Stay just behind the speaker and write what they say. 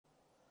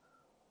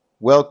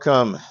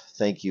Welcome.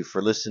 Thank you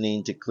for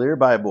listening to Clear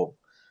Bible.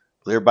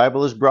 Clear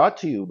Bible is brought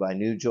to you by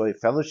New Joy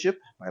Fellowship,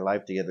 by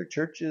Life Together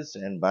Churches,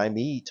 and by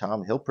me,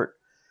 Tom Hilpert.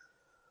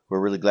 We're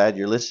really glad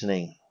you're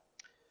listening.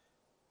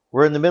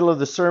 We're in the middle of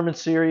the sermon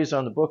series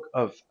on the book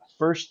of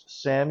 1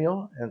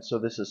 Samuel, and so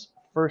this is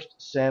 1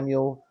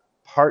 Samuel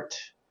part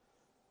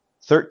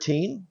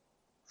 13.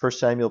 1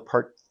 Samuel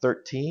part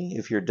 13.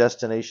 If your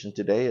destination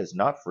today is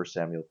not 1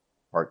 Samuel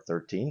part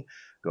 13,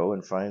 go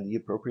and find the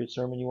appropriate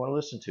sermon you want to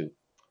listen to.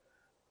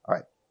 All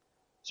right.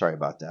 Sorry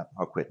about that.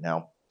 I'll quit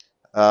now.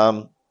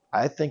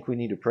 I think we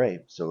need to pray,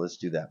 so let's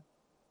do that.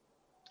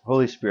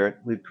 Holy Spirit,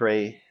 we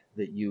pray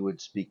that you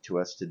would speak to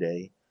us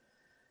today.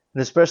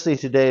 And especially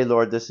today,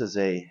 Lord, this is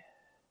a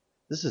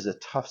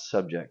tough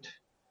subject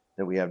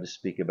that we have to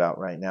speak about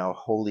right now,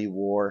 holy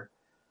war.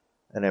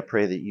 And I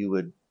pray that you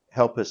would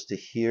help us to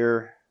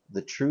hear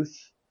the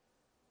truth.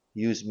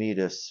 Use me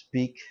to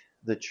speak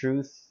the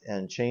truth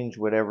and change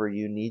whatever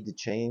you need to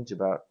change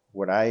about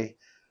what I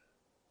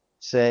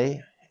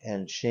say,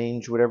 and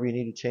change whatever you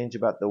need to change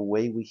about the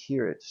way we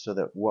hear it, so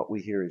that what we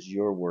hear is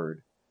your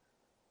word.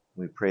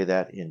 We pray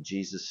that in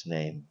Jesus'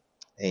 name.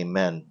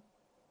 Amen.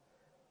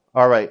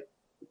 All right.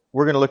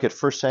 We're going to look at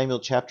 1 Samuel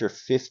chapter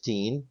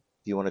 15.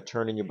 If you want to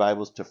turn in your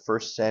Bibles to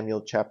 1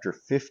 Samuel chapter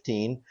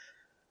 15,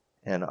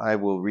 and I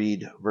will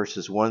read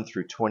verses 1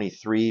 through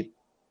 23.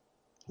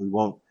 We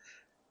won't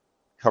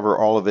cover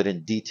all of it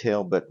in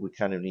detail, but we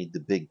kind of need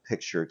the big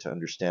picture to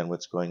understand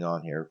what's going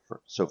on here.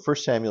 So 1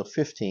 Samuel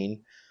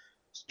 15,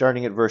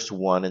 starting at verse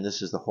 1, and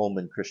this is the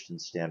Holman Christian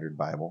Standard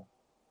Bible.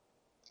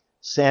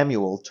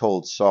 Samuel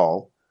told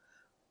Saul,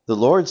 "The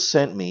Lord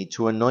sent me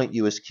to anoint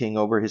you as king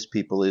over his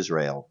people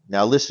Israel.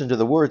 Now listen to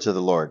the words of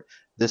the Lord.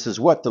 This is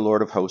what the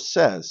Lord of hosts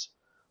says.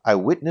 I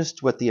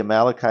witnessed what the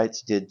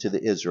Amalekites did to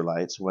the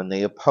Israelites when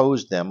they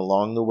opposed them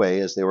along the way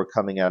as they were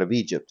coming out of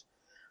Egypt.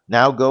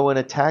 Now go and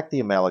attack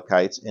the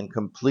Amalekites and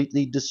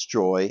completely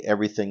destroy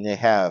everything they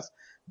have.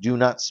 Do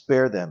not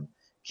spare them.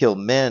 Kill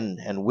men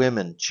and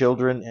women,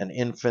 children and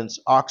infants,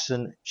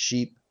 oxen,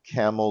 sheep,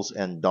 camels,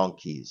 and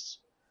donkeys."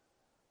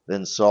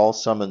 Then Saul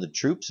summoned the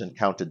troops and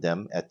counted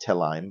them at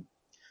Telaim,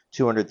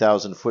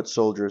 200,000 foot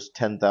soldiers,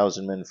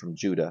 10,000 men from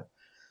Judah.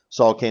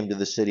 Saul came to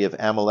the city of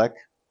Amalek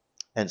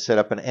and set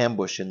up an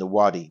ambush in the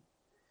wadi.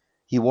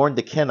 He warned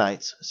the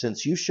Kenites,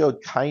 "Since you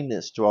showed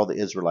kindness to all the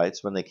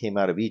Israelites when they came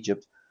out of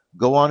Egypt,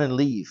 go on and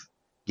leave.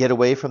 Get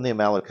away from the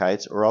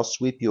Amalekites, or I'll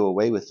sweep you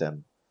away with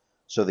them."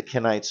 So the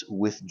Kenites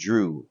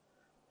withdrew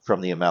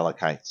from the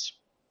Amalekites.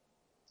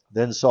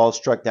 Then Saul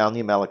struck down the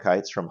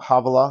Amalekites from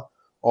Havilah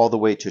all the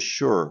way to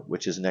Shur,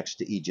 which is next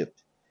to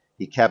Egypt.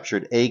 He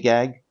captured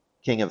Agag,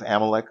 king of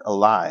Amalek,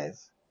 alive,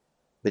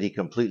 but he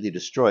completely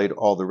destroyed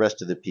all the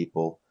rest of the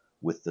people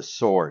with the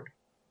sword.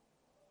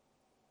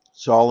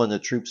 Saul and the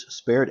troops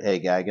spared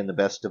Agag and the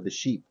best of the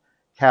sheep,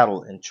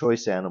 cattle, and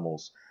choice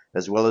animals,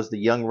 as well as the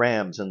young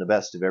rams and the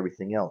best of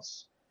everything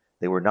else.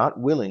 They were not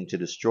willing to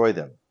destroy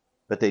them,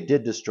 but they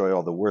did destroy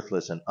all the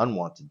worthless and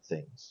unwanted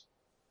things.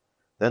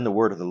 Then the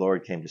word of the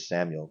Lord came to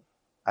Samuel.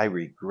 "I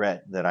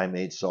regret that I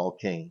made Saul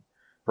king,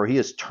 for he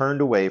has turned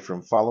away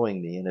from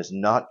following me and has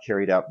not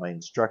carried out my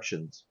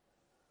instructions."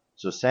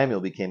 So Samuel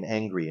became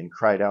angry and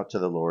cried out to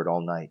the Lord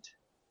all night.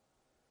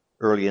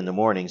 Early in the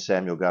morning,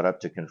 Samuel got up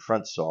to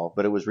confront Saul,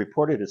 but it was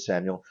reported to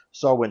Samuel,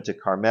 Saul went to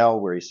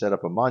Carmel, where he set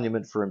up a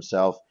monument for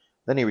himself.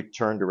 Then he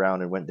returned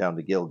around and went down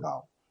to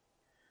Gilgal.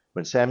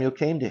 When Samuel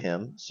came to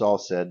him, Saul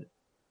said,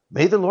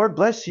 "May the Lord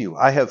bless you.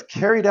 I have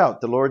carried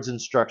out the Lord's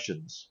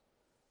instructions."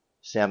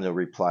 Samuel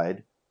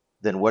replied,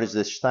 "Then what is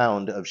this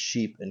sound of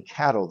sheep and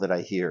cattle that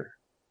I hear?"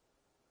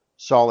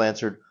 Saul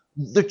answered,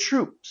 "The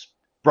troops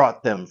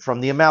brought them from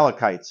the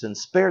Amalekites and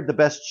spared the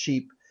best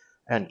sheep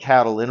and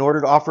cattle in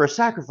order to offer a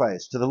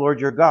sacrifice to the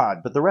Lord your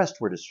God, but the rest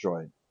were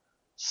destroyed."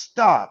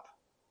 "Stop!"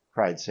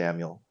 cried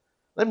Samuel.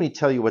 "Let me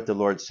tell you what the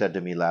Lord said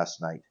to me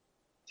last night."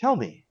 "Tell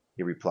me,"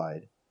 he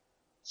replied.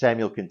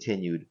 Samuel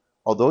continued,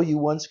 "Although you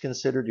once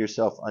considered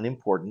yourself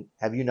unimportant,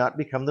 have you not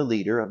become the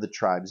leader of the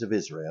tribes of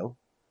Israel?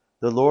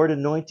 The Lord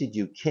anointed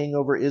you king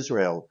over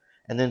Israel,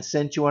 and then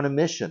sent you on a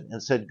mission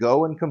and said,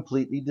 'Go and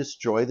completely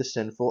destroy the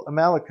sinful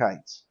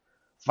Amalekites.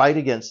 Fight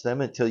against them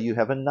until you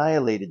have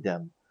annihilated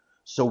them.'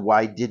 So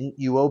why didn't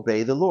you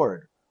obey the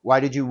Lord? Why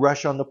did you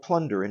rush on the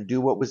plunder and do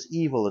what was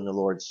evil in the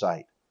Lord's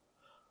sight?"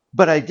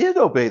 "But I did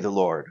obey the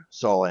Lord,"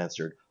 Saul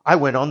answered. "I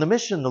went on the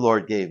mission the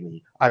Lord gave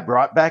me. I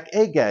brought back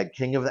Agag,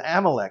 king of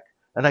Amalek,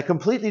 and I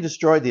completely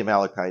destroyed the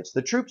Amalekites.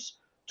 The troops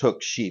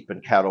took sheep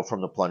and cattle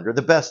from the plunder,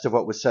 the best of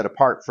what was set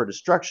apart for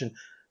destruction,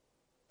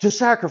 to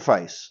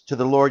sacrifice to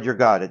the Lord your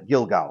God at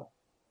Gilgal."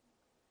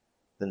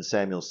 Then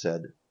Samuel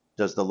said,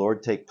 "Does the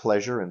Lord take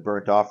pleasure in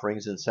burnt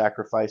offerings and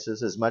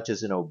sacrifices as much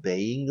as in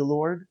obeying the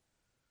Lord?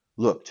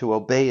 Look, to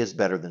obey is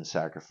better than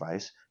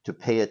sacrifice. To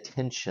pay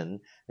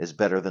attention is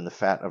better than the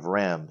fat of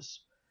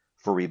rams.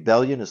 For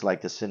rebellion is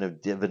like the sin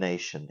of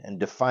divination, and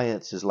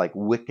defiance is like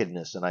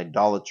wickedness and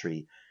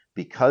idolatry.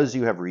 Because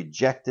you have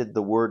rejected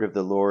the word of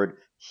the Lord,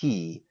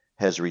 he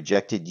has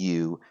rejected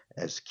you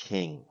as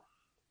king."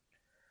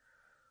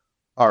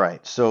 All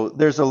right, so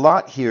there's a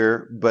lot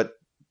here, but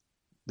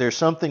there's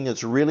something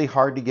that's really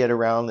hard to get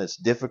around, that's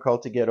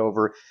difficult to get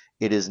over,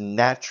 it is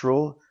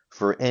natural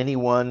for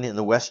anyone in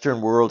the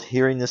Western world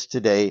hearing this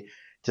today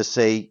to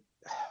say,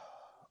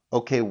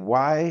 okay,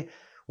 why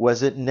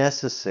was it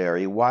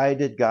necessary? Why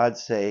did God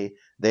say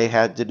they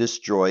had to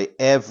destroy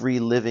every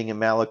living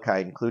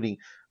Amalekite, including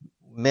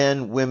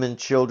men, women,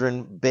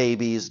 children,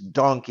 babies,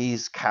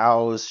 donkeys,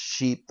 cows,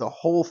 sheep, the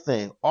whole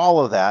thing, all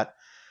of that?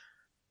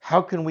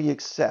 How can we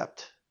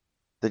accept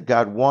that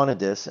God wanted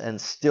this and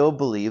still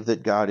believe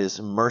that God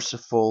is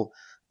merciful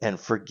and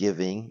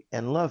forgiving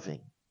and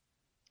loving?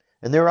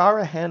 And there are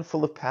a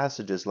handful of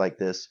passages like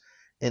this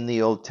in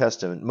the Old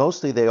Testament.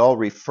 Mostly they all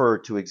refer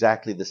to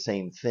exactly the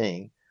same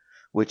thing,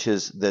 which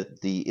is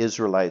that the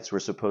Israelites were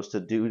supposed to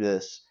do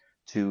this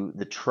to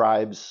the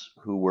tribes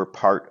who were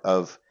part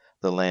of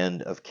the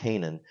land of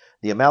Canaan.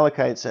 The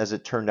Amalekites, as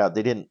it turned out,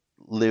 they didn't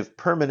live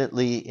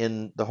permanently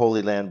in the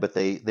Holy Land, but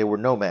they were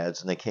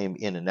nomads and they came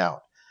in and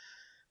out.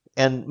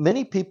 And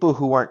many people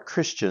who aren't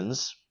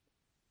Christians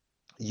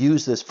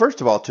use this, first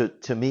of all,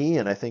 to me,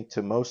 and I think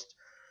to most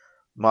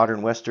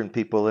modern Western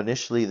people,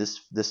 initially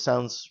this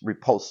sounds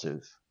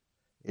repulsive.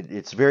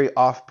 It's very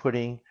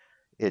off-putting.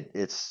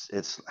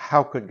 It's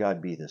how could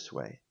God be this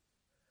way?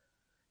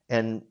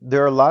 And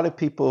there are a lot of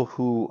people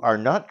who are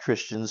not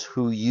Christians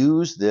who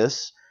use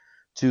this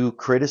to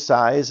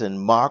criticize and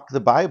mock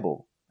the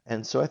Bible.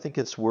 And so I think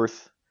it's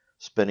worth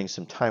spending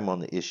some time on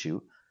the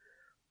issue.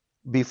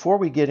 Before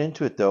we get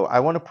into it, though, I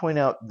want to point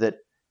out that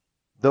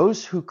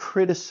those who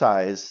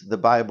criticize the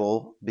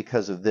Bible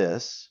because of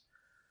this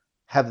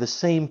have the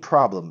same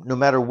problem. No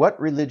matter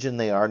what religion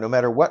they are, no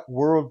matter what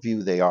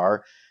worldview they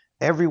are,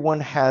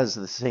 everyone has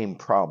the same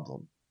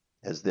problem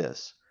as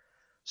this.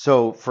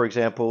 So, for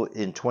example,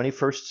 in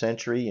 21st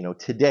century,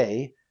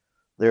 today,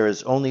 there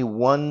is only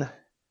one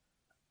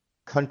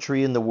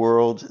country in the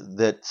world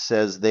that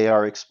says they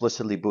are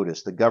explicitly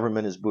Buddhist. The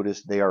government is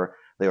Buddhist. They are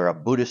a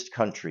Buddhist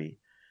country,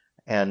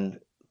 and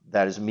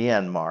that is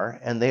Myanmar,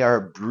 and they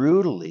are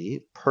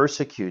brutally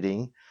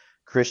persecuting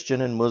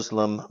Christian and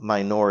Muslim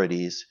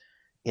minorities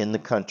in the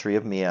country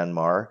of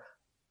Myanmar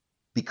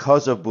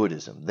because of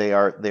Buddhism. They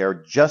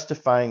are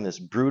justifying this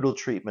brutal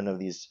treatment of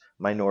these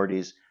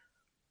minorities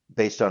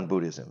based on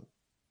Buddhism.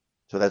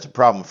 So that's a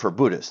problem for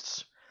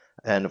Buddhists.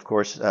 And of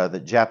course,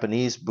 the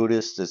Japanese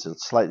Buddhists is a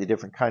slightly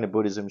different kind of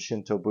Buddhism,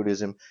 Shinto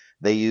Buddhism.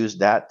 They used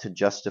that to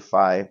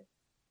justify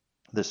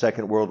the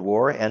Second World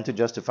War and to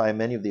justify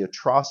many of the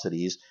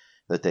atrocities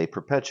that they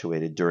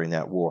perpetuated during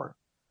that war.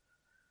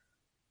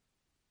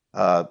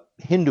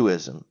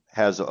 Hinduism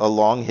has a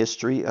long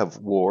history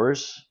of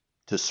wars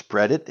to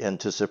spread it and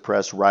to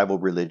suppress rival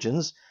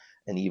religions.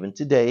 And even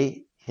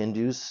today,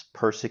 Hindus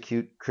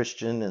persecute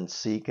Christian and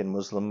Sikh and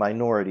Muslim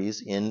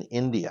minorities in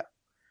India.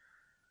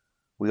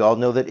 We all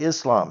know that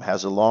Islam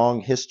has a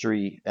long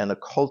history and a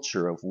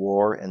culture of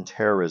war and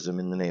terrorism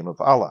in the name of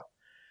Allah.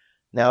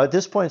 Now, at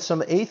this point,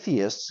 some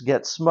atheists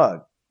get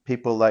smug.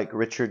 People like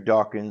Richard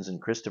Dawkins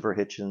and Christopher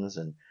Hitchens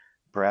and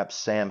perhaps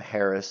Sam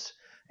Harris,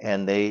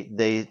 and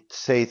they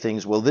say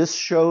things, well, this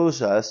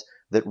shows us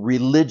that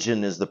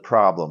religion is the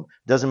problem.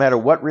 Doesn't matter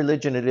what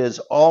religion it is,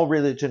 all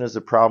religion is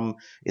the problem.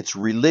 It's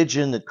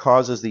religion that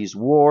causes these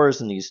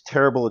wars and these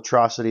terrible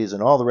atrocities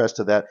and all the rest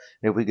of that.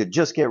 And if we could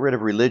just get rid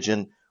of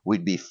religion,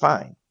 we'd be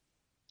fine.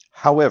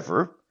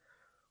 However,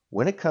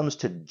 when it comes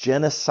to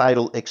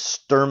genocidal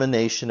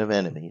extermination of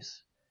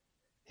enemies,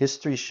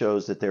 history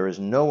shows that there is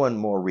no one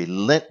more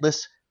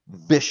relentless,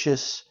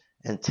 vicious,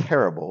 and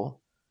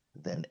terrible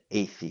than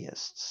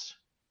atheists.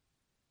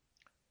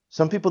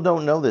 Some people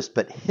don't know this,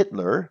 but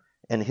Hitler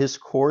and his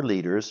core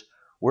leaders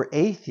were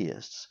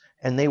atheists,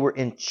 and they were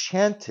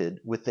enchanted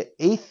with the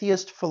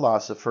atheist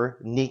philosopher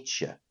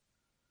Nietzsche.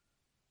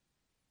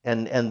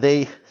 And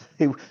they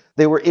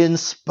were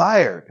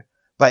inspired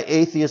by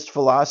atheist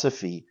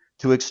philosophy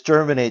to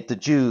exterminate the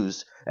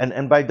Jews,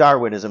 and by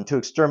Darwinism to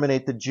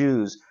exterminate the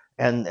Jews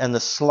and the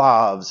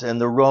Slavs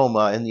and the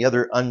Roma and the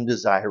other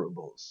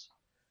undesirables.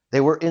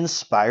 They were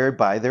inspired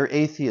by their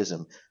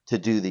atheism to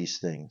do these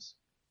things.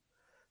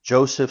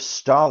 Joseph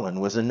Stalin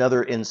was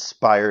another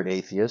inspired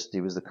atheist.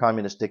 He was the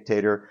communist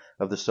dictator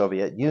of the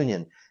Soviet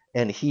Union,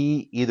 and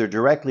he either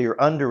directly or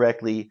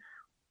indirectly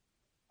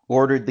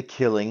ordered the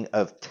killing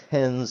of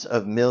tens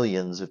of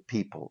millions of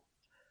people.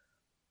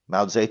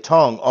 Mao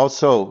Zedong,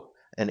 also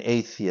an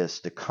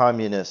atheist, a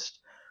communist,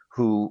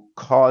 who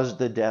caused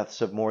the deaths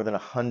of more than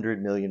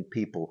 100 million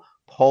people.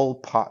 Pol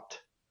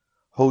Pot,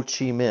 Ho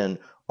Chi Minh,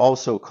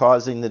 also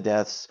causing the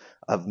deaths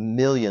of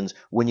millions.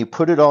 When you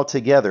put it all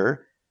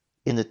together,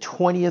 in the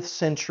 20th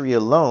century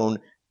alone,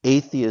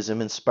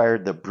 atheism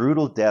inspired the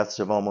brutal deaths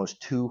of almost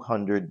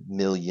 200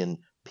 million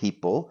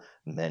people,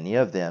 many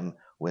of them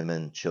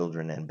women,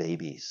 children, and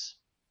babies.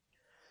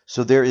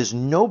 So there is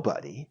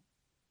nobody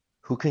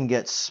who can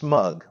get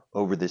smug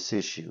over this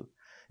issue.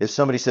 If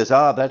somebody says,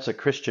 that's a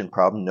Christian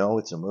problem, no,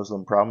 it's a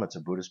Muslim problem, it's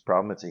a Buddhist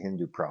problem, it's a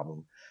Hindu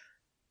problem.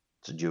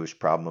 It's a Jewish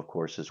problem, of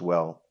course, as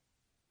well.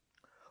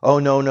 Oh,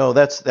 no,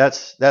 that's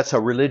a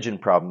religion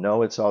problem.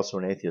 No, it's also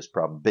an atheist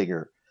problem,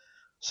 bigger.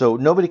 So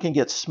nobody can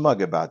get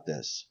smug about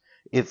this.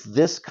 If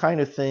this kind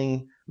of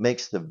thing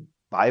makes the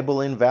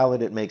Bible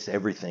invalid, it makes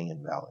everything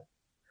invalid.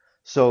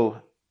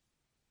 So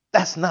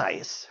that's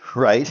nice,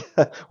 right?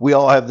 We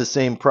all have the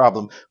same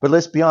problem. But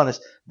let's be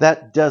honest,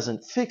 that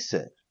doesn't fix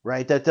it,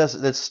 right?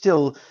 That's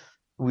still,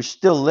 we're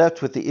still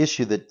left with the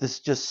issue that this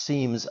just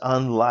seems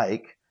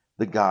unlike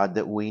the God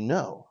that we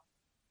know.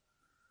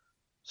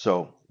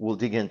 So we'll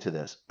dig into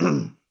this.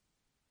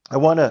 I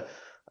want to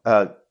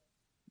uh,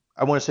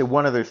 I want to say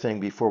one other thing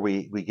before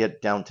we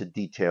get down to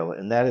detail,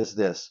 and that is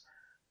this.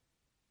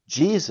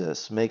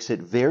 Jesus makes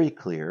it very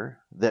clear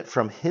that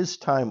from his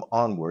time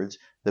onwards,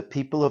 the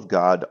people of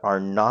God are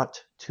not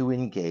to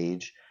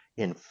engage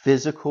in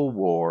physical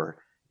war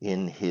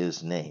in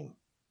his name.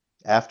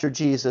 After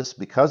Jesus,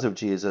 because of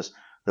Jesus,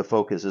 the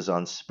focus is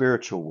on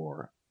spiritual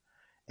war.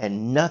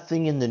 And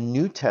nothing in the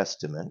New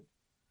Testament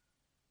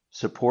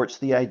supports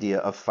the idea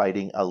of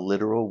fighting a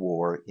literal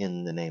war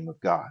in the name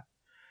of God.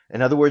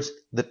 In other words,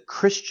 the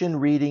Christian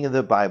reading of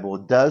the Bible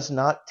does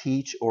not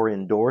teach or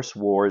endorse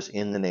wars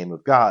in the name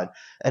of God.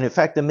 And in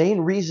fact, the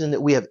main reason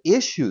that we have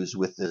issues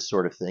with this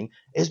sort of thing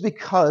is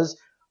because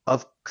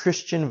of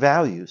Christian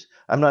values.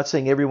 I'm not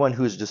saying everyone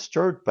who is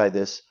disturbed by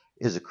this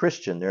is a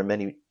Christian. There are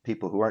many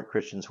people who aren't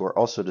Christians who are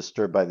also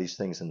disturbed by these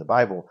things in the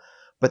Bible.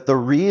 But the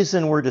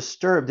reason we're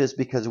disturbed is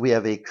because we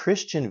have a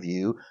Christian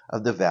view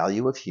of the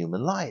value of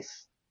human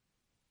life,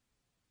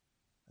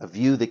 a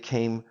view that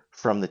came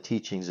from the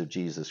teachings of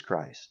Jesus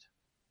Christ.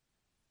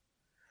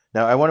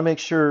 Now, I want to make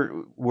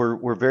sure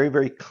we're very,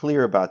 very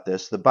clear about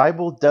this. The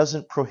Bible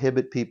doesn't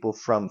prohibit people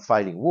from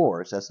fighting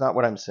wars. That's not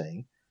what I'm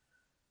saying.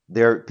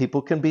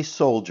 People can be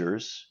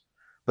soldiers,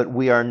 but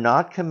we are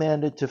not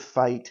commanded to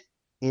fight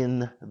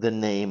in the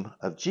name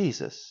of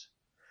Jesus.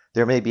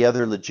 There may be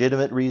other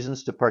legitimate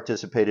reasons to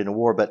participate in a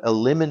war, but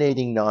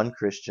eliminating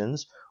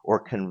non-Christians or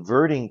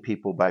converting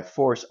people by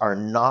force are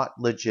not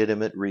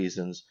legitimate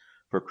reasons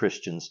for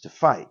Christians to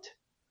fight.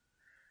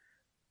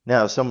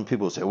 Now, some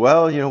people say,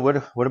 well,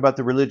 what about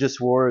the religious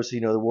wars,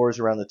 the wars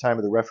around the time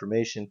of the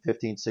Reformation,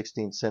 15th,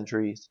 16th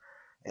centuries?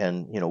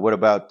 And, what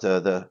about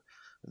the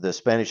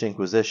Spanish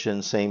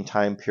Inquisition, same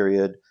time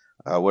period?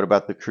 What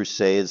about the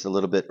Crusades a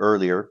little bit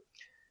earlier?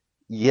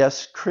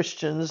 Yes,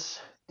 Christians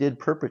did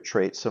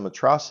perpetrate some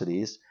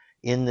atrocities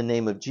in the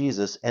name of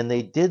Jesus, and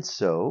they did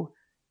so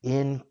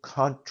in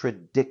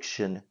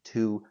contradiction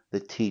to the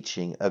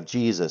teaching of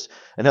Jesus.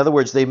 In other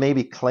words, they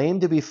maybe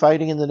claimed to be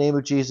fighting in the name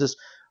of Jesus,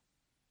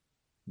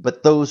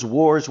 but those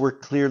wars were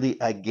clearly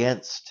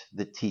against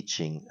the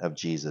teaching of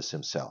Jesus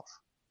himself.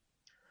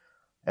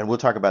 And we'll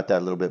talk about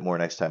that a little bit more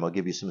next time. I'll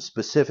give you some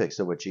specifics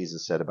of what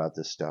Jesus said about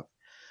this stuff.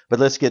 But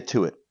let's get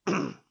to it.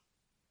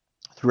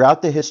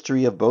 Throughout the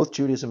history of both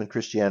Judaism and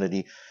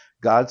Christianity,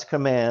 God's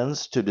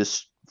commands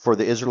for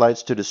the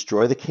Israelites to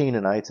destroy the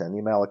Canaanites and the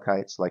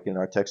Amalekites, like in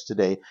our text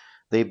today,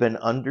 they've been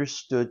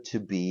understood to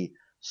be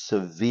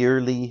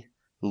severely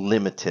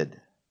limited.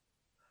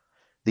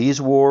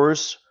 These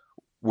wars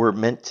were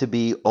meant to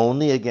be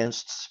only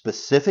against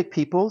specific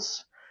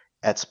peoples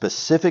at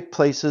specific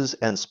places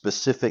and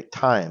specific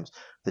times.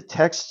 The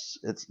texts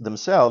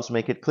themselves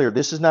make it clear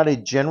this is not a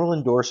general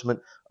endorsement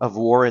of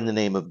war in the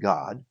name of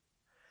God.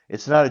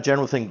 It's not a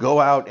general thing,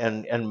 go out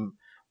and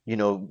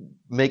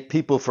make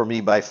people for me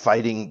by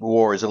fighting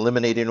wars,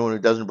 eliminate anyone who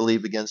doesn't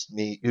believe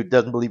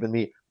in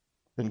me,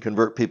 and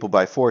convert people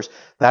by force.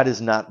 That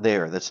is not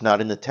there. That's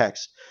not in the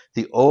text.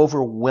 The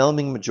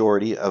overwhelming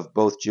majority of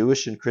both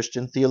Jewish and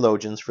Christian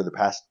theologians for the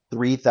past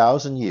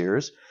 3,000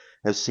 years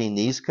have seen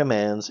these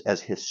commands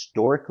as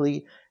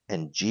historically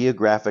and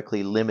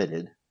geographically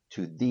limited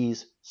to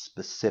these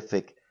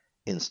specific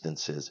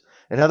instances.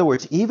 In other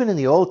words, even in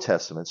the Old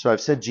Testament, so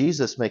I've said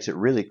Jesus makes it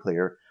really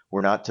clear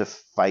we're not to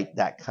fight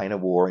that kind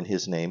of war in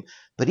his name,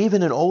 but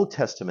even in Old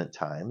Testament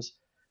times,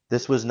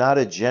 this was not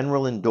a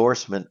general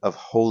endorsement of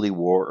holy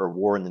war or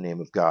war in the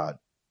name of God.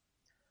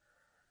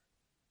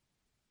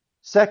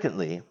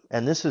 Secondly,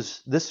 and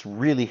this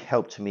really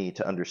helped me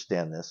to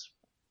understand this,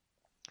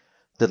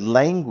 the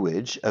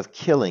language of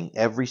killing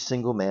every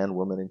single man,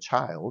 woman, and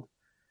child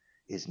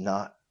is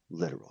not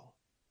literal.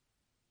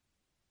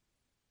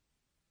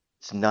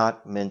 It's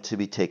not meant to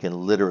be taken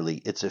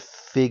literally. It's a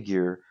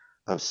figure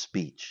of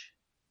speech.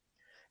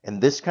 And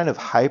this kind of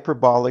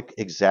hyperbolic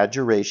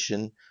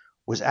exaggeration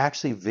was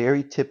actually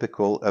very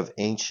typical of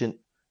ancient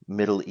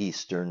Middle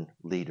Eastern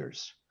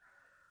leaders.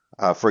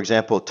 For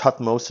example,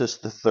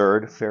 Thutmosis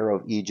III, Pharaoh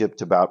of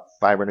Egypt, about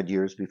 500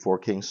 years before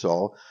King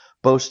Saul,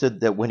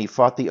 boasted that when he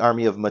fought the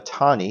army of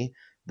Mitanni,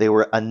 they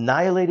were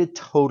annihilated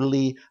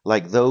totally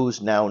like those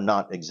now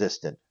not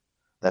existent.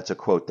 That's a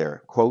quote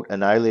there. Quote,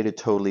 annihilated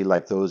totally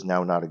like those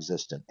now not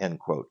existent, end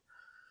quote.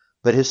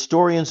 But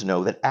historians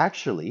know that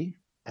actually,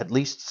 at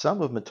least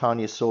some of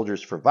Mitanni's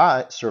soldiers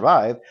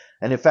survived,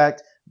 and in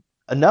fact,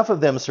 enough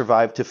of them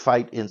survived to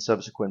fight in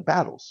subsequent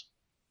battles.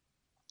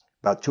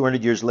 About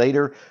 200 years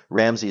later,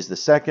 Ramses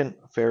II,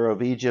 Pharaoh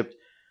of Egypt,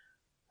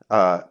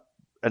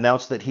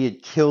 announced that he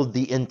had killed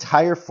the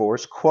entire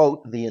force,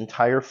 quote, the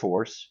entire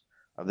force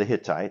of the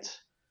Hittites.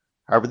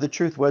 However, the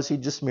truth was he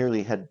just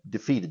merely had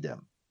defeated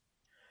them.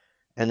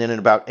 And then in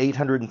about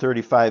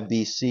 835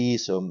 BC,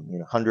 so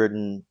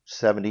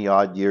 170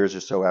 odd years or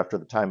so after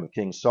the time of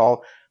King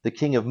Saul, the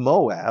king of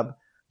Moab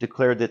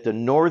declared that the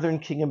northern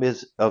kingdom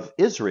of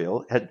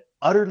Israel had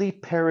utterly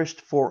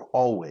perished for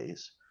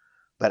always.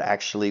 But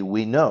actually,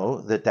 we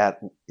know that that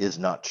is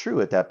not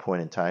true at that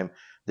point in time.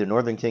 The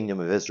northern kingdom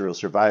of Israel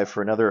survived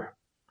for another,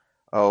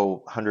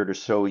 100 or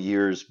so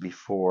years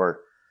before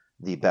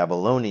the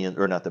Babylonians,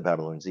 or not the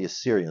Babylonians, the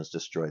Assyrians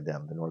destroyed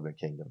them, the northern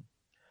kingdom.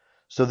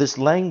 So this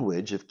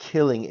language of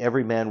killing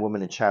every man,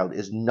 woman, and child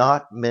is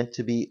not meant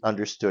to be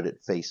understood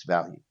at face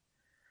value.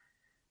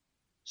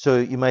 So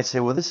you might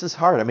say, well, this is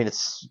hard. I mean, it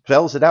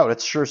spells it out.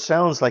 It sure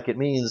sounds like it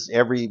means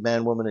every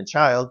man, woman, and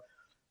child.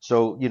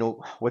 So,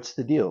 what's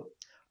the deal?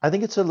 I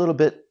think it's a little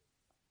bit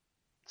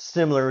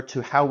similar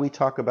to how we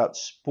talk about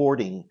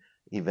sporting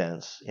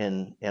events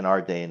in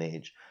our day and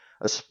age.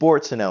 A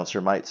sports announcer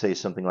might say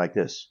something like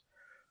this.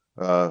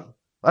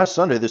 Last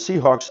Sunday, the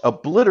Seahawks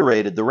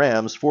obliterated the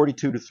Rams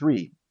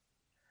 42-3.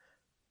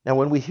 Now,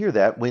 when we hear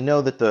that, we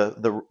know that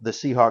the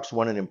Seahawks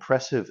won an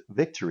impressive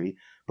victory,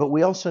 but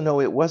we also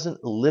know it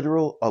wasn't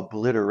literal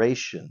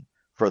obliteration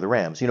for the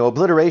Rams.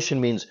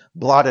 Obliteration means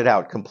blotted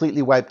out,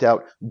 completely wiped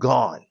out,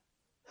 gone.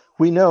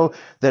 We know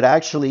that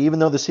actually, even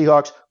though the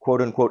Seahawks,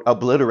 quote unquote,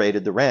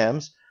 obliterated the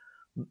Rams,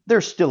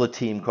 there's still a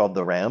team called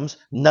the Rams.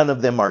 None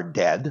of them are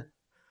dead.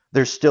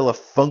 There's still a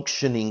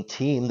functioning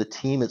team. The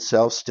team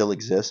itself still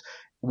exists.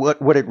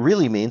 What it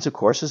really means, of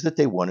course, is that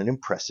they won an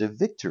impressive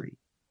victory.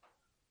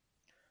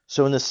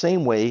 So in the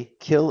same way,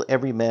 kill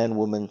every man,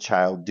 woman,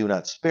 child, do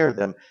not spare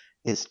them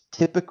is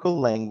typical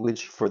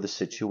language for the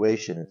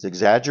situation. It's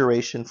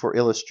exaggeration for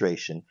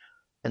illustration.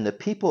 And the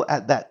people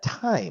at that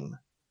time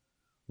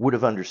would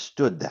have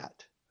understood that.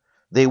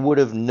 They would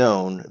have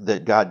known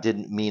that God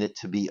didn't mean it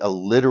to be a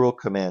literal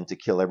command to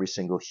kill every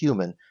single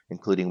human,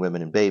 including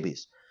women and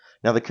babies.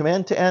 Now, the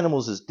command to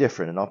animals is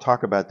different, and I'll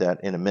talk about that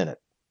in a minute.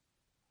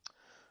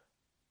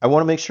 I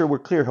want to make sure we're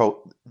clear,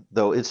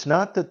 though. It's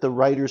not that the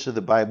writers of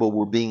the Bible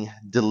were being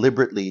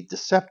deliberately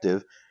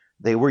deceptive.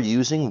 They were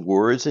using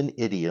words and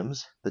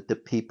idioms that the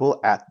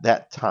people at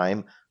that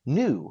time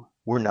knew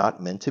were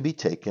not meant to be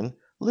taken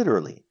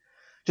literally.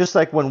 Just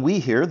like when we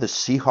hear the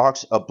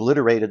Seahawks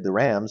obliterated the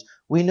Rams,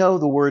 we know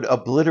the word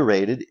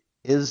obliterated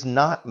is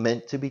not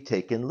meant to be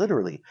taken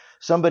literally.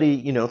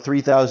 Somebody,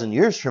 3,000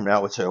 years from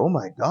now would say, oh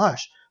my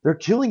gosh, they're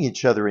killing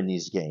each other in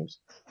these games.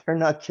 They're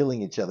not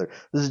killing each other.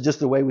 This is just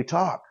the way we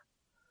talk.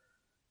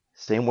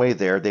 Same way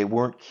there, they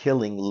weren't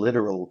killing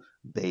literal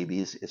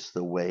babies. It's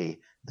the way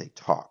they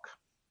talk.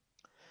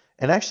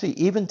 And actually,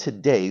 even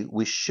today,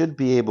 we should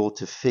be able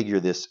to figure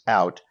this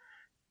out.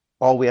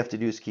 All we have to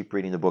do is keep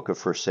reading the book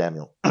of 1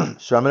 Samuel.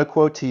 So I'm going to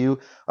quote to you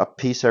a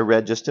piece I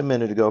read just a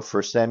minute ago,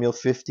 1 Samuel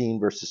 15,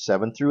 verses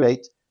 7 through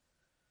 8.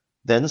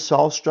 Then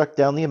Saul struck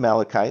down the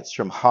Amalekites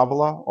from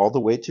Havilah all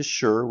the way to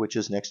Shur, which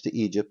is next to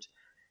Egypt.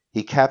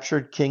 He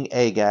captured King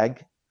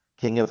Agag,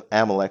 king of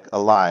Amalek,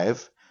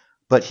 alive,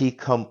 but he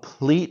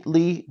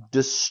completely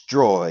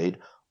destroyed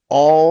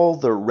all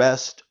the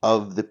rest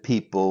of the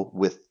people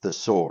with the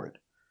sword.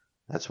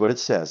 That's what it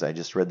says. I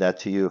just read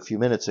that to you a few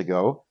minutes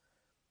ago.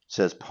 It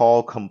says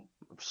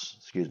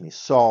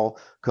Saul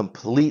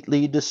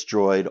completely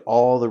destroyed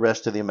all the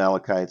rest of the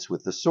Amalekites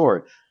with the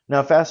sword.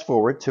 Now fast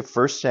forward to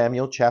 1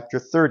 Samuel chapter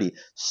 30.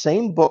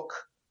 Same book,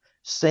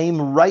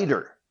 same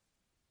writer.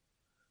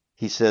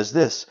 He says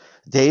this,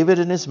 David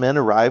and his men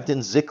arrived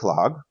in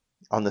Ziklag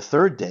on the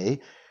third day.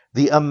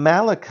 The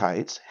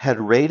Amalekites had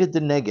raided the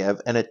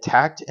Negev and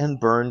attacked and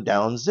burned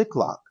down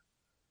Ziklag.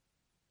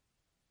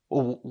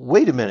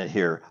 Wait a minute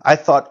here. I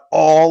thought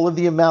all of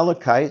the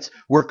Amalekites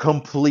were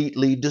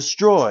completely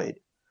destroyed.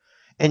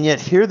 And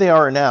yet here they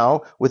are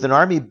now with an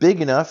army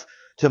big enough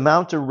to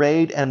mount a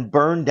raid and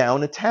burn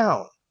down a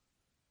town.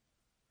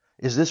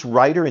 Is this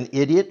writer an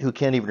idiot who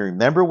can't even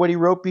remember what he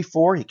wrote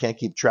before? He can't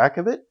keep track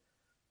of it?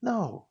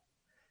 No.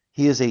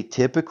 He is a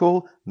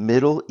typical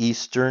Middle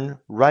Eastern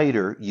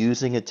writer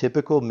using a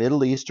typical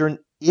Middle Eastern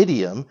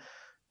idiom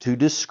to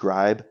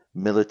describe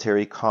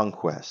military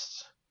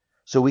conquests.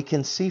 So we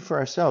can see for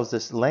ourselves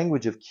this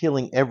language of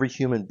killing every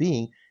human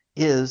being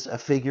is a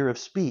figure of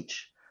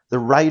speech. The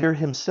writer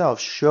himself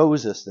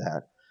shows us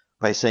that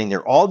by saying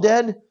they're all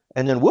dead,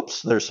 and then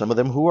whoops, there's some of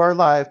them who are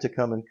alive to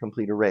come and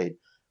complete a raid.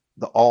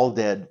 The all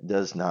dead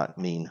does not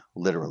mean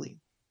literally.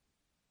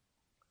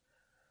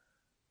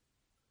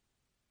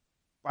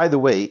 By the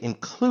way,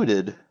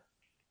 included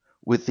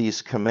with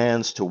these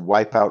commands to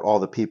wipe out all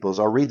the peoples,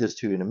 I'll read this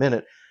to you in a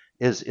minute,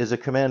 is a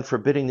command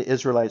forbidding the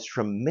Israelites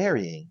from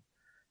marrying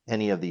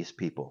any of these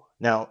people.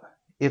 Now,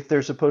 if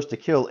they're supposed to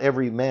kill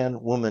every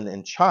man, woman,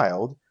 and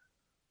child,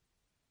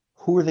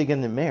 who are they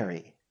going to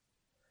marry?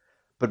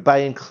 But by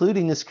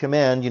including this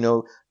command,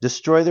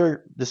 destroy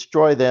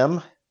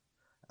them,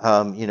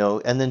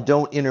 and then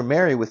don't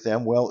intermarry with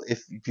them. Well,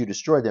 if you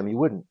destroy them, you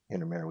wouldn't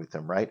intermarry with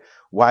them, right?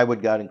 Why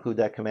would God include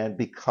that command?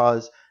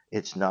 Because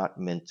it's not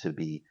meant to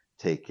be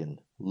taken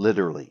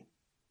literally.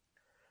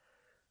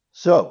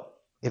 So,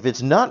 if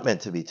it's not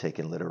meant to be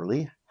taken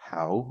literally,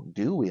 how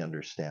do we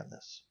understand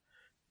this?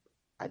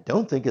 I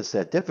don't think it's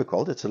that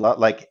difficult. It's a lot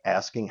like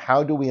asking,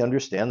 how do we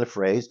understand the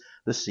phrase,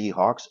 the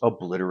Seahawks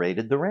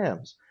obliterated the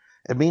Rams?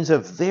 It means a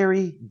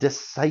very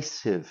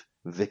decisive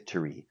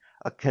victory,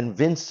 a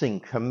convincing,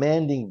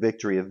 commanding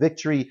victory, a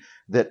victory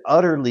that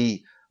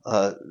utterly,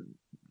 uh,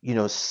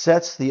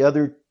 sets the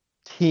other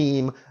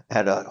team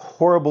at a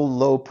horrible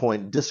low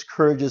point,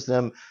 discourages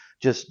them,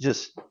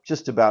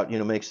 just about,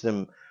 makes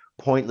them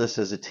pointless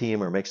as a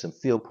team or makes them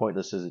feel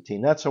pointless as a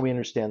team. That's how we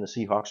understand the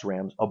Seahawks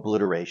Rams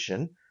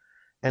obliteration.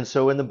 And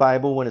so in the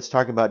Bible, when it's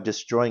talking about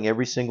destroying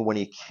every single one,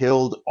 he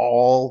killed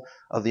all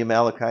of the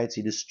Amalekites,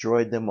 he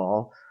destroyed them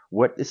all.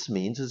 What this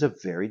means is a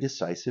very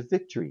decisive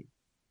victory.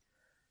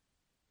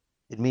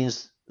 It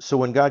means, so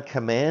when God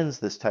commands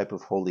this type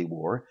of holy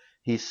war,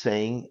 he's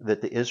saying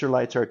that the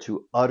Israelites are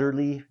to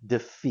utterly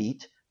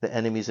defeat the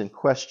enemies in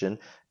question.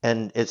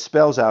 And it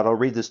spells out, I'll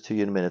read this to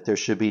you in a minute, there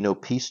should be no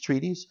peace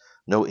treaties,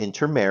 no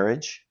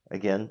intermarriage.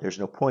 Again, there's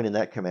no point in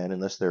that command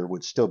unless there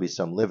would still be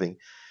some living.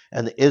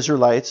 And the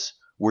Israelites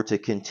were to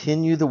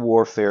continue the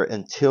warfare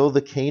until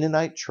the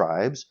Canaanite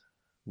tribes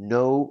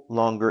no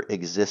longer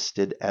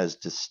existed as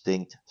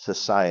distinct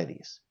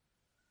societies.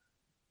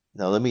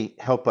 Now, let me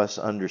help us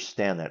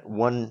understand that.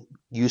 One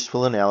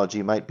useful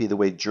analogy might be the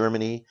way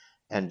Germany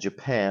and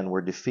Japan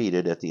were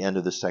defeated at the end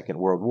of the Second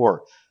World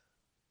War.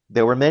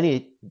 There were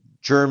many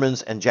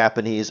Germans and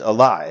Japanese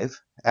alive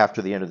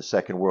after the end of the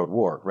Second World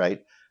War,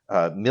 right?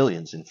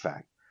 Millions, in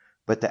fact.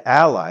 But the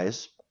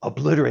Allies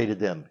obliterated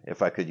them,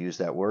 if I could use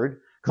that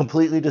word,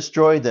 completely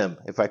destroyed them,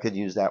 if I could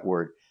use that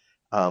word,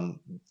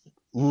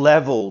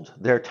 leveled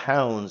their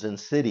towns and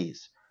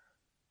cities.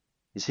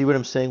 You see what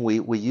I'm saying?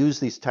 We use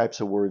these types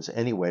of words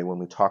anyway when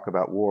we talk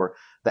about war.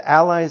 The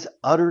Allies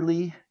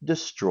utterly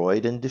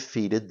destroyed and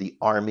defeated the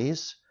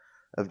armies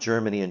of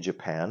Germany and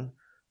Japan,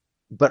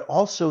 but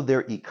also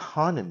their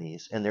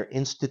economies and their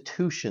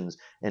institutions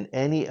and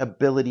any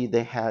ability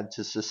they had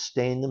to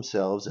sustain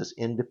themselves as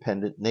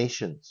independent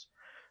nations.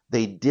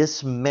 They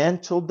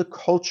dismantled the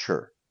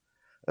culture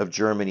of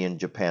Germany and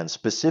Japan.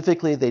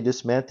 Specifically, they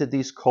dismantled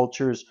these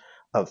cultures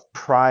of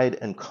pride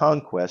and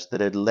conquest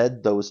that had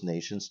led those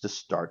nations to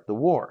start the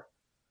war.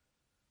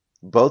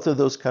 Both of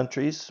those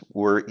countries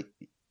were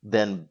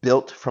then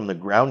built from the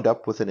ground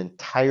up with an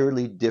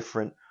entirely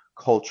different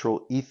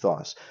cultural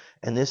ethos.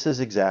 And this is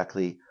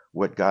exactly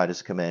what God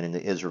is commanding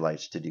the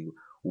Israelites to do.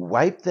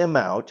 Wipe them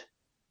out,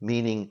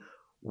 meaning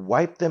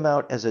wipe them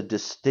out as a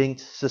distinct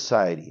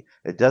society.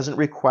 It doesn't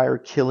require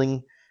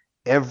killing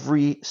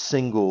every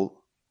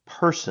single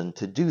person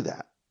to do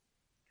that.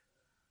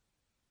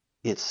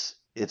 It's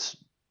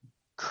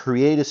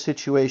create a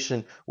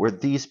situation where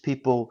these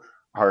people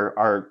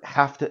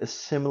have to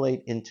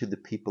assimilate into the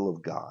people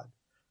of God,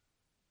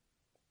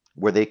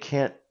 where they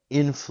can't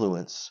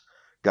influence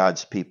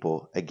God's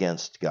people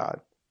against God.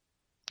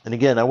 And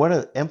again, I want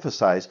to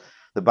emphasize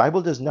the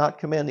Bible does not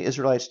command the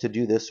Israelites to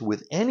do this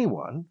with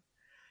anyone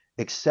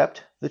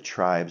except the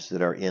tribes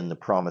that are in the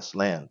promised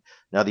land.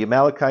 Now, the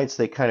Amalekites,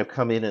 they kind of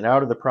come in and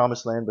out of the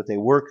promised land, but they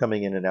were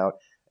coming in and out,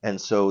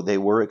 and so they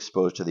were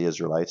exposed to the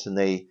Israelites, and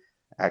they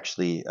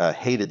actually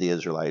hated the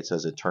Israelites,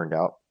 as it turned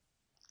out.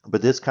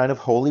 But this kind of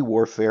holy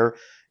warfare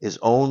is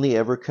only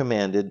ever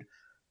commanded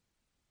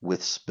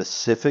with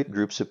specific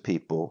groups of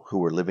people who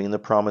were living in the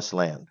promised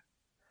land.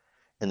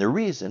 And the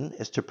reason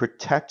is to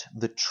protect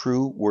the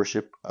true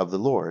worship of the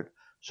Lord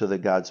so that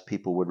God's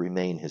people would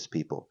remain his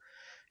people.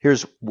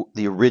 Here's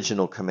the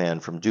original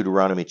command from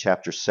Deuteronomy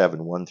chapter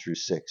 7, 1 through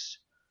 6.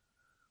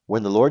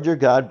 When the Lord your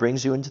God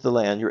brings you into the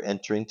land you're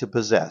entering to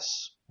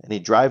possess, and he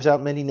drives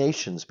out many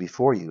nations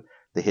before you,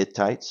 the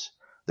Hittites,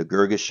 the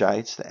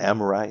Girgashites, the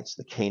Amorites,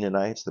 the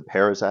Canaanites, the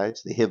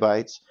Perizzites, the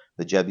Hivites,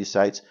 the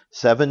Jebusites,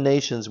 7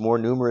 nations more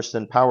numerous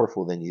and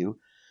powerful than you,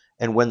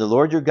 and when the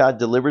Lord your God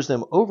delivers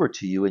them over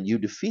to you and you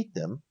defeat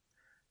them,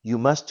 you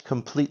must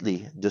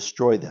completely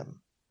destroy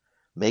them.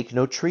 Make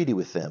no treaty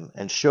with them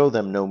and show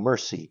them no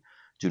mercy.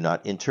 Do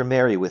not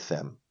intermarry with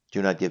them.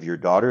 Do not give your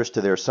daughters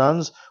to their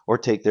sons or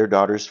take their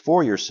daughters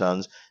for your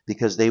sons,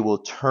 because they will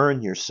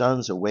turn your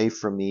sons away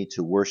from me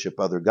to worship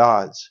other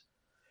gods.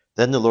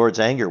 Then the Lord's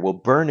anger will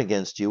burn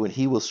against you and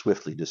he will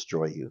swiftly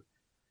destroy you.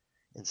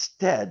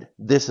 Instead,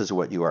 this is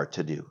what you are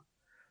to do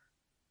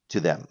to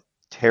them.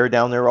 Tear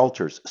down their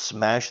altars,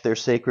 smash their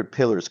sacred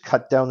pillars,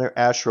 cut down their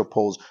Asherah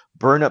poles,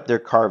 burn up their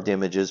carved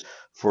images,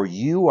 for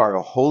you are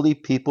a holy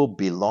people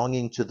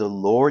belonging to the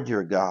Lord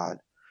your God.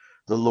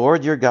 The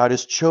Lord your God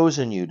has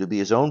chosen you to be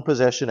his own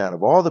possession out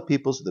of all the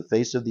peoples of the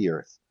face of the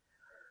earth.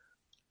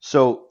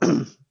 So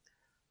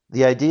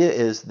the idea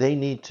is they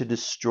need to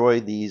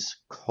destroy these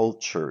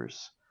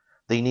cultures.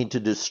 They need to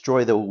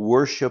destroy the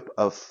worship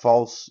of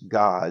false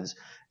gods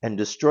and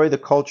destroy the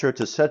culture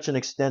to such an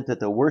extent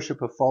that the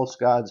worship of false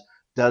gods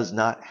does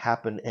not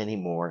happen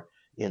anymore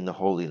in the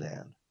Holy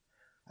Land.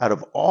 Out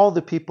of all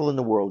the people in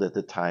the world at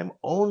the time,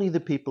 only the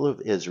people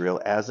of Israel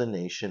as a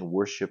nation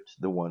worshiped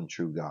the one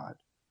true God.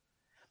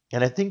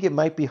 And I think it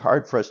might be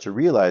hard for us to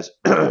realize,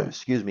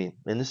 excuse me,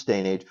 in this day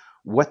and age,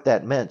 what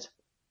that meant.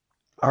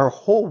 Our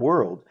whole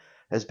world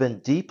has been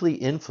deeply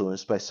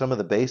influenced by some of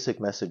the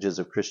basic messages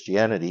of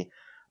Christianity,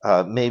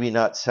 Maybe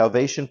not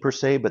salvation per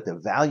se, but the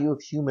value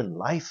of human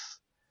life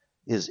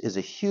is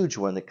a huge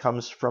one that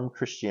comes from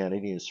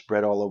Christianity and is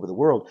spread all over the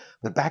world.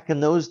 But back in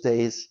those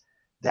days,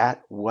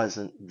 that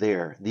wasn't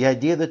there. The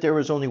idea that there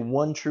was only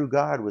one true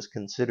God was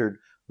considered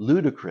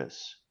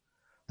ludicrous.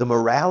 The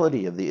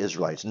morality of the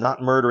Israelites,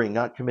 not murdering,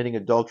 not committing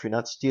adultery,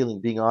 not stealing,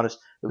 being honest,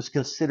 it was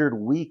considered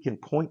weak and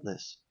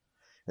pointless.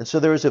 And so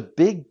there was a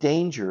big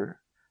danger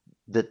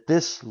that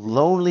this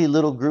lonely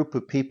little group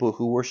of people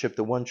who worship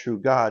the one true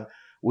God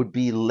would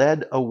be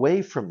led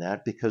away from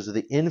that because of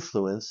the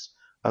influence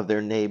of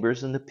their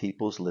neighbors and the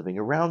peoples living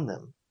around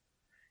them.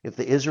 If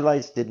the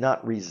Israelites did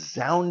not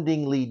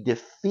resoundingly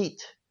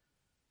defeat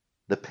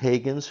the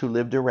pagans who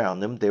lived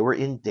around them, they were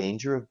in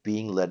danger of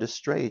being led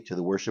astray to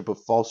the worship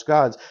of false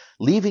gods,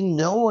 leaving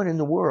no one in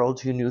the world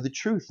who knew the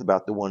truth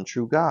about the one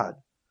true God.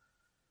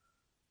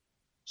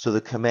 So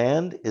the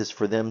command is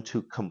for them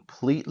to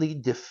completely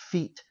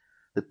defeat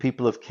the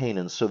people of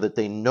Canaan so that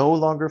they no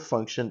longer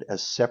functioned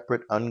as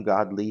separate,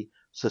 ungodly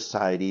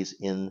societies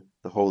in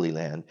the Holy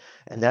Land.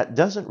 And that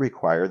doesn't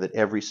require that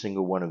every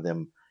single one of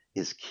them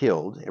is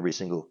killed, every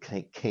single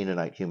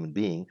Canaanite human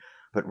being,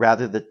 but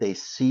rather that they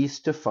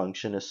cease to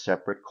function as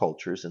separate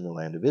cultures in the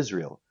land of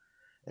Israel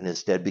and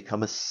instead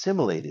become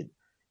assimilated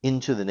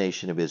into the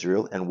nation of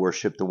Israel and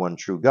worship the one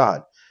true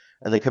God.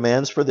 And the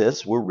commands for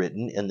this were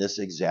written in this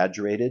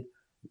exaggerated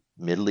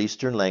Middle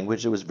Eastern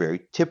language that was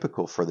very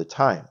typical for the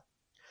time.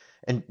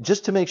 And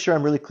just to make sure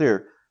I'm really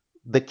clear,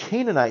 the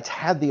Canaanites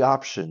had the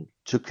option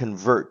to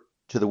convert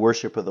to the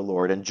worship of the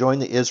Lord and join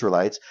the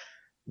Israelites.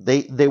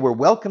 They were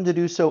welcome to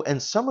do so,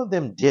 and some of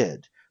them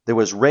did. There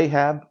was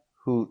Rahab,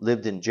 who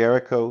lived in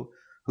Jericho,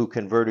 who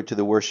converted to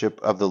the worship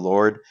of the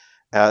Lord.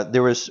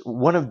 There was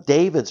one of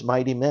David's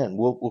mighty men.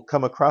 We'll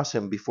come across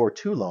him before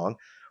too long.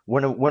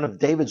 One of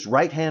David's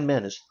right-hand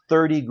men, his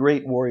 30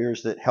 great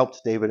warriors that helped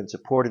David and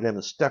supported him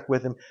and stuck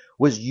with him,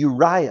 was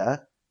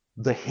Uriah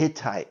the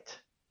Hittite.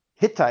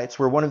 Hittites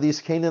were one of these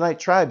Canaanite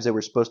tribes that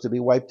were supposed to be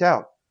wiped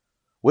out.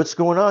 What's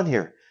going on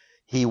here?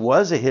 He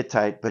was a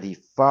Hittite, but he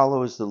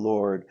follows the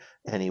Lord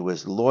and he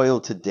was loyal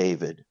to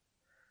David.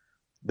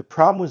 The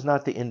problem was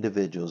not the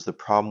individuals. The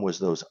problem was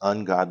those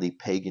ungodly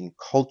pagan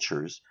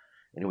cultures.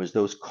 And it was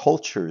those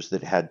cultures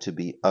that had to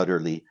be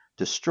utterly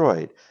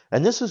destroyed.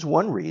 And this is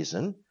one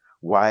reason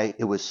why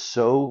it was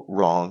so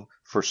wrong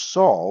for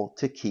Saul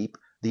to keep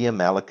the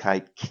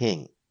Amalekite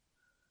king.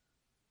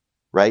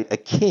 Right? A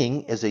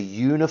king is a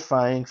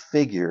unifying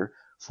figure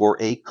for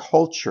a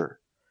culture.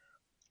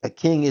 A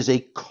king is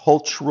a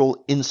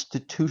cultural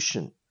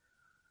institution.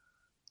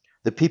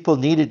 The people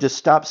needed to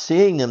stop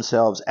seeing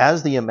themselves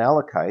as the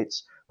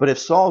Amalekites, but if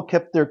Saul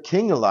kept their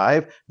king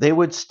alive, they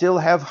would still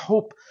have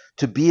hope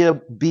to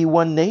be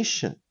one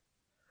nation.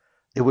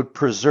 It would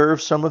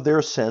preserve some of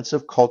their sense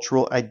of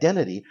cultural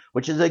identity,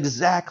 which is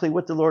exactly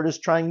what the Lord is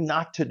trying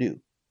not to do.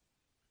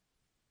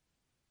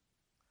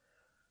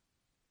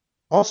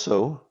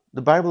 Also,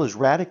 the Bible is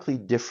radically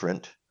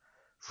different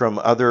from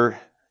other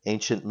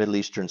ancient Middle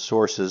Eastern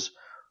sources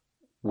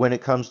when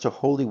it comes to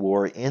holy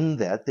war, in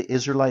that the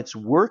Israelites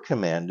were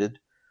commanded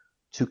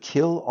to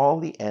kill all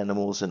the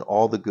animals and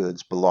all the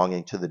goods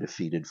belonging to the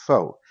defeated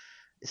foe.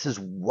 This is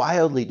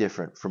wildly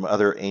different from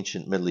other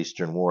ancient Middle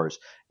Eastern wars.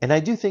 And I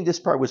do think this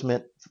part was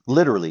meant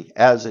literally,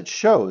 as it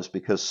shows,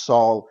 because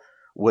Saul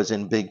was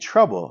in big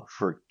trouble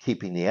for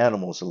keeping the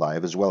animals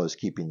alive as well as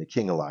keeping the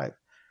king alive.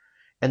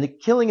 And the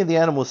killing of the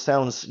animals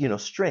sounds,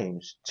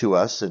 strange to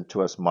us and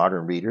to us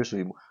modern readers.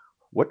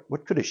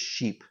 What could a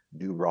sheep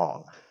do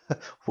wrong?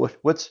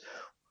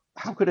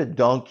 How could a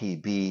donkey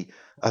be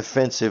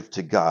offensive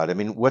to God? I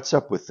mean, what's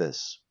up with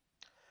this?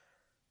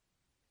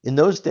 In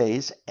those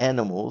days,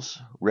 animals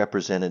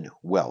represented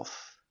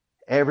wealth.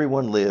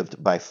 Everyone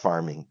lived by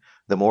farming.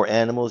 The more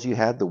animals you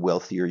had, the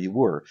wealthier you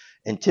were.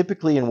 And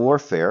typically in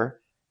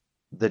warfare,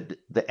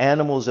 the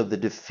animals of the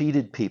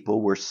defeated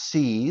people were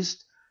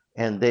seized,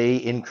 and they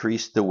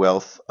increased the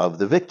wealth of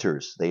the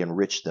victors. They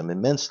enriched them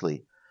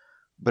immensely.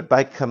 But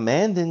by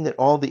commanding that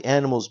all the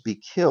animals be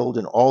killed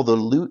and all the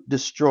loot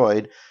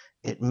destroyed,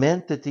 it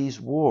meant that these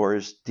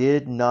wars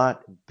did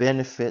not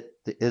benefit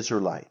the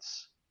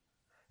Israelites.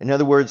 In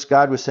other words,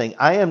 God was saying,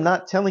 I am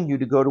not telling you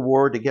to go to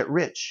war to get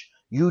rich.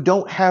 You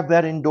don't have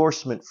that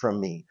endorsement from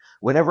me.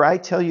 Whenever I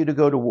tell you to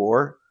go to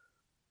war,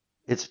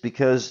 it's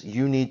because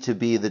you need to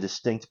be the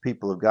distinct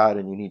people of God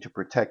and you need to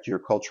protect your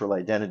cultural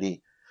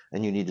identity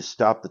and you need to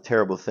stop the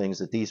terrible things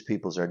that these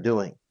peoples are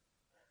doing.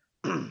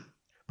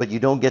 But you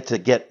don't get to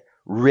get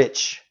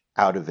rich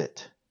out of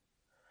it.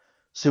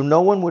 So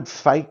no one would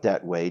fight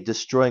that way,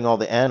 destroying all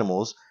the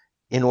animals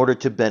in order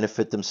to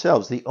benefit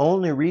themselves. The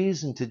only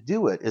reason to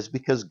do it is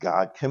because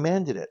God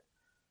commanded it.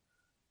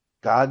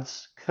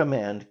 God's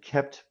command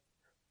kept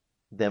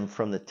them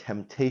from the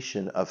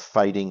temptation of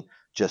fighting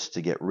just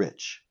to get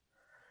rich.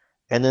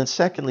 And then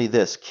secondly,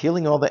 this,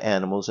 killing all the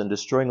animals and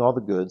destroying all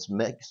the goods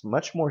makes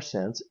much more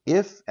sense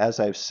if, as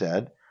I've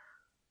said,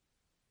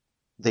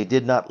 they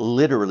did not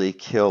literally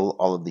kill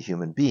all of the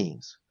human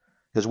beings.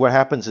 Because what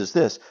happens is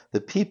this,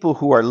 the people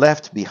who are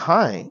left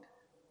behind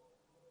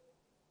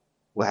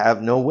will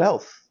have no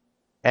wealth.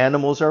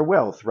 Animals are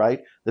wealth,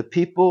 right? The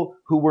people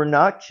who were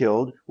not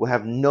killed will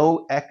have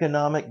no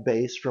economic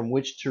base from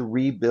which to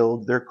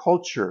rebuild their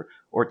culture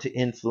or to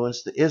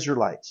influence the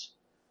Israelites.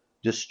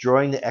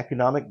 Destroying the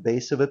economic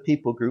base of a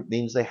people group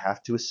means they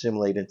have to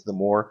assimilate into the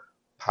more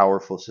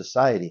powerful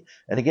society.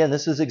 And again,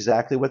 this is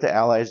exactly what the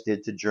Allies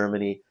did to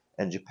Germany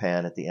and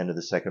Japan at the end of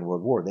the Second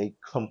World War. They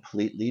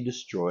completely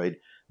destroyed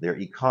their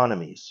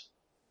economies.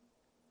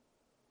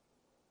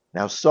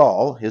 Now,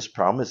 Saul, his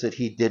problem is that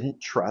he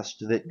didn't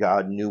trust that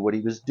God knew what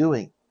he was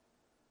doing.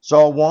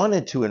 Saul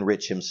wanted to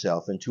enrich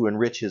himself and to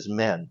enrich his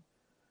men.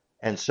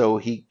 And so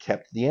he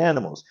kept the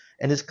animals.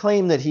 And his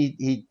claim that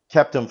he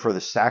kept them for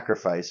the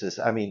sacrifices,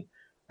 I mean,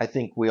 I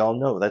think we all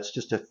know that's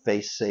just a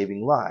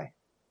face-saving lie.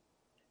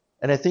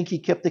 And I think he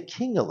kept the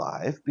king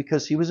alive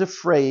because he was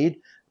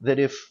afraid that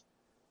if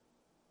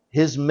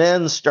his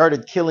men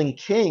started killing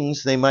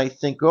kings, they might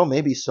think, oh,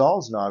 maybe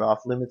Saul's not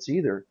off limits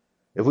either.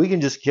 If we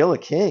can just kill a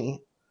king,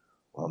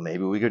 well,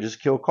 maybe we could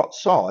just kill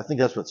Saul. I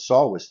think that's what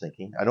Saul was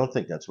thinking. I don't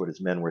think that's what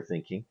his men were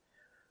thinking.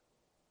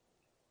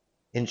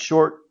 In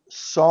short,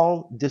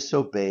 Saul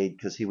disobeyed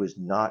because he was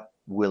not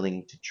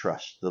willing to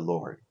trust the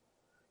Lord.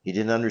 He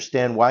didn't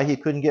understand why he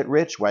couldn't get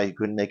rich, why he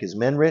couldn't make his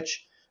men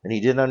rich, and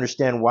he didn't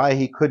understand why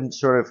he couldn't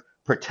sort of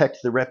protect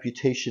the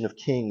reputation of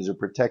kings or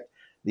protect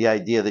the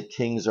idea that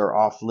kings are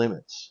off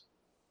limits.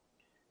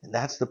 And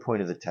that's the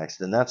point of the text,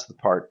 and that's the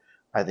part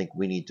I think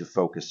we need to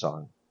focus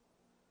on.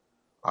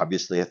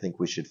 Obviously, I think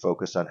we should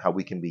focus on how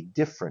we can be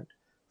different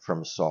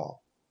from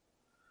Saul.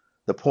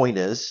 The point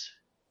is,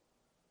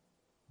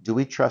 do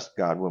we trust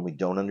God when we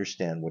don't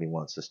understand what he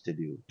wants us to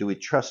do? Do we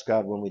trust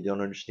God when we don't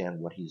understand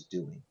what he's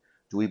doing?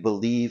 Do we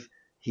believe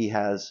he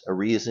has a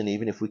reason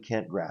even if we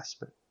can't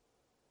grasp it?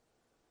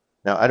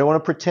 Now, I don't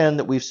want to pretend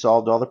that we've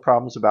solved all the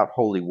problems about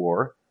holy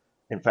war.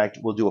 In fact,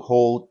 we'll do a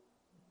whole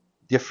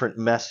different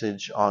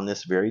message on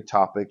this very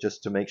topic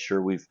just to make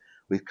sure we've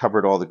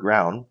covered all the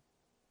ground.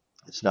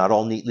 It's not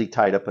all neatly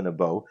tied up in a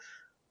bow.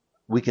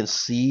 We can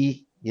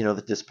see,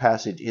 that this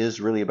passage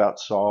is really about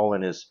Saul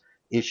and his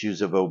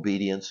issues of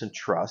obedience and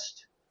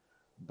trust,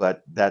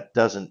 but that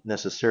doesn't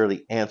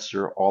necessarily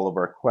answer all of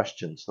our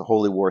questions. The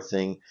holy war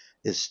thing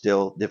is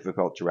still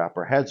difficult to wrap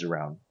our heads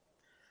around.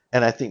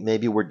 And I think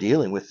maybe we're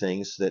dealing with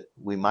things that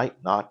we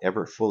might not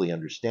ever fully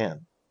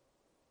understand.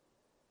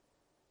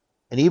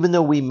 And even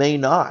though we may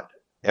not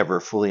ever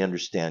fully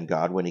understand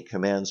God when he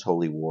commands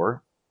holy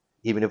war,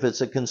 even if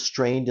it's a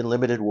constrained and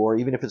limited war,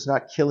 even if it's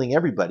not killing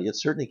everybody,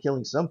 it's certainly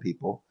killing some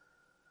people,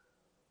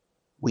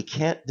 we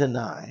can't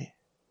deny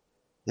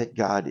that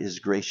God is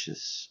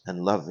gracious and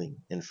loving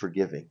and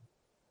forgiving.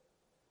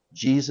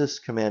 Jesus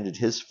commanded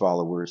his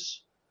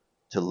followers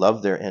to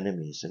love their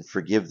enemies and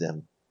forgive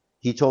them.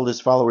 He told his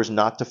followers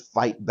not to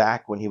fight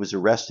back when he was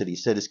arrested. He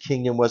said his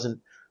kingdom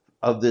wasn't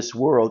of this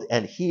world,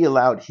 and he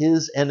allowed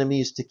his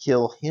enemies to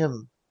kill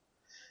him.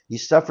 He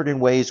suffered in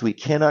ways we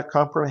cannot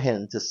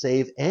comprehend to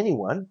save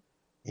anyone,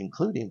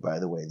 including, by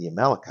the way, the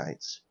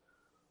Amalekites,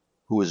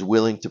 who was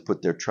willing to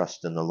put their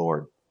trust in the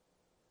Lord.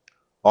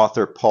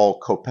 Author Paul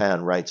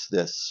Copan writes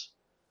this: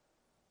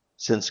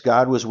 since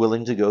God was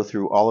willing to go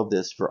through all of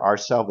this for our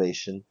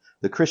salvation,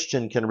 the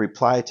Christian can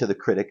reply to the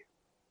critic,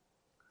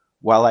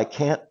 while I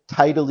can't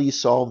tidily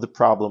solve the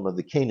problem of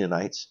the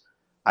Canaanites,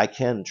 I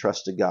can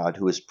trust a God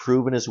who has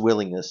proven his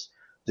willingness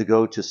to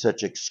go to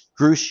such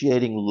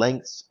excruciating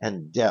lengths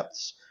and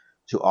depths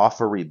to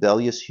offer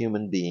rebellious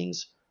human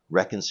beings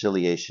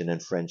reconciliation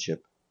and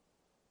friendship.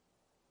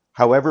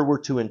 However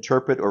we're to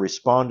interpret or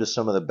respond to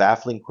some of the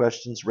baffling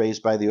questions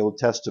raised by the Old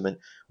Testament,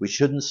 we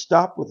shouldn't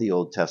stop with the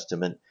Old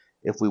Testament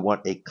if we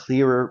want a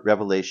clearer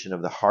revelation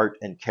of the heart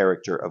and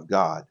character of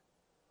God.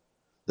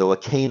 Though a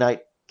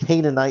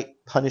Canaanite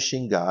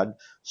punishing God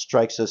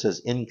strikes us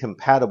as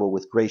incompatible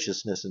with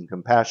graciousness and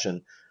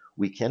compassion,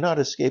 we cannot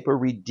escape a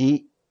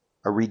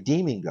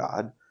redeeming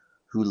God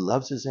who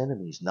loves his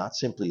enemies, not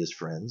simply his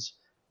friends.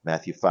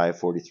 Matthew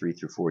 5:43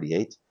 through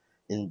 48.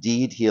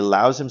 Indeed, he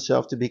allows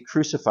himself to be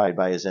crucified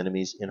by his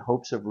enemies in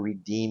hopes of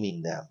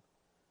redeeming them.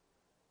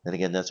 And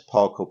again, that's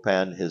Paul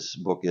Copan. His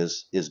book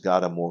is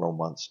God a Moral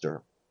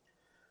Monster?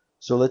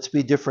 So let's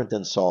be different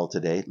than Saul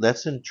today.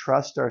 Let's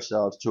entrust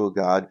ourselves to a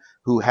God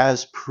who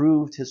has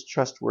proved his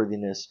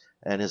trustworthiness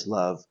and his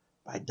love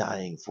by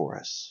dying for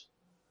us.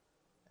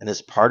 And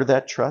as part of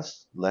that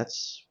trust,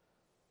 let's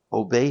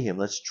obey him.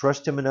 Let's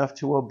trust him enough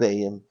to obey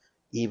him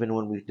even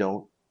when we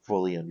don't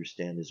fully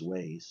understand his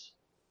ways.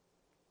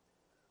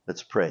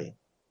 Let's pray.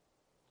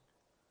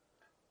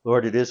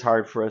 Lord, it is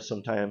hard for us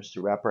sometimes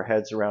to wrap our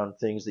heads around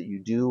things that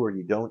you do or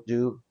you don't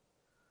do.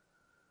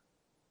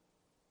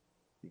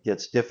 It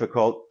gets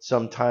difficult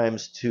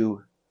sometimes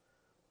to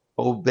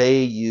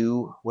obey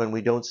you when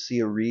we don't see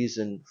a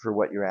reason for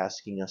what you're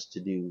asking us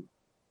to do,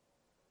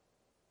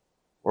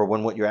 or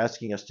when what you're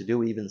asking us to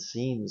do even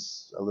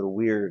seems a little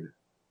weird.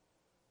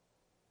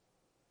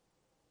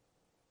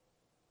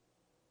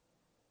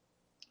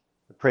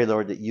 I pray,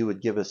 Lord, that you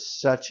would give us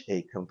such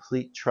a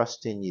complete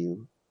trust in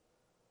you,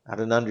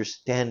 not an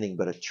understanding,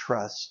 but a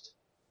trust,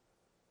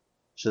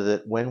 so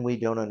that when we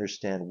don't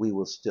understand, we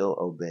will still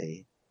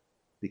obey.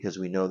 because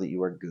we know that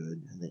you are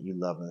good and that you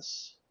love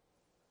us.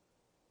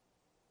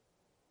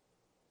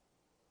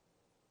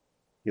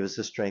 Give us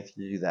the strength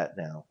to do that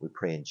now. We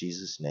pray in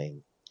Jesus'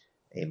 name.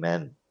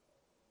 Amen.